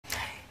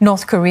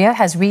North Korea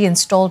has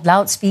reinstalled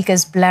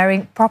loudspeakers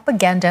blaring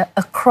propaganda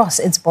across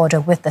its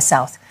border with the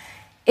South.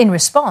 In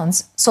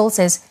response, Seoul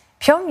says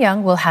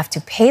Pyongyang will have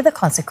to pay the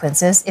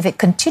consequences if it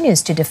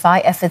continues to defy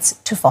efforts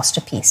to foster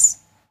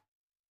peace.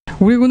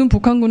 우리 군은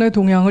북한군의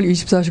동향을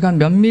 24시간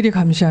면밀히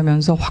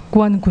감시하면서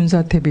확고한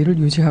군사 대비를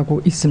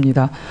유지하고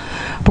있습니다.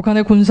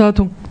 북한의 군사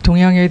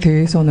동향에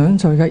대해서는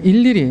저희가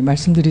일일이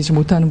말씀드리지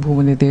못하는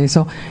부분에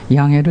대해서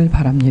양해를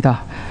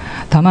바랍니다.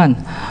 다만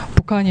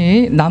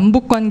북한이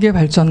남북관계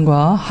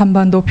발전과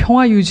한반도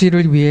평화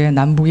유지를 위해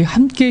남북이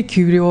함께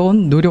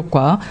기울여온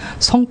노력과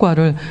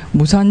성과를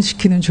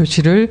무산시키는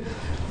조치를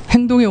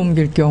행동에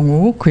옮길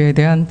경우 그에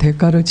대한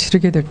대가를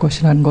치르게 될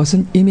것이라는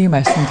것은 이미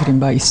말씀드린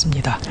바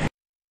있습니다.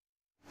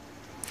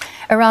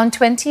 Around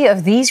 20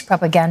 of these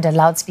propaganda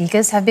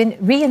loudspeakers have been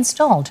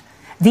reinstalled.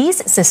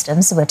 These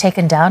systems were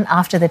taken down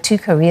after the two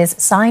Koreas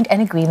signed an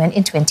agreement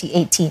in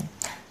 2018.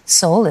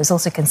 Seoul is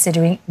also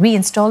considering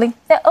reinstalling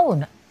their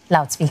own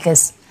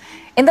loudspeakers.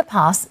 In the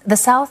past, the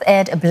South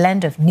aired a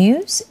blend of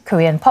news,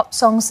 Korean pop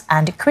songs,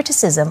 and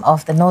criticism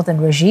of the northern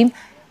regime,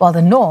 while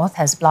the North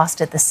has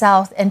blasted the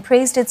South and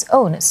praised its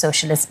own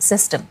socialist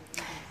system.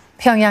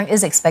 Pyongyang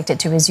is expected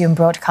to resume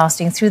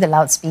broadcasting through the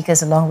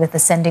loudspeakers along with the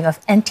sending of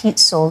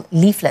anti-Seoul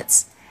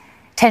leaflets.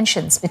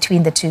 Tensions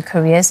between the two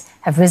Koreas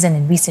have risen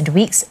in recent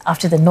weeks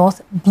after the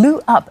North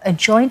blew up a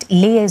joint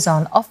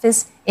liaison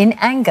office in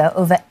anger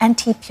over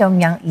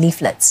anti-Pyongyang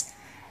leaflets.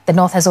 The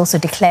North has also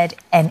declared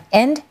an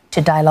end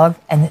to dialogue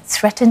and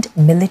threatened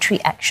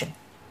military action.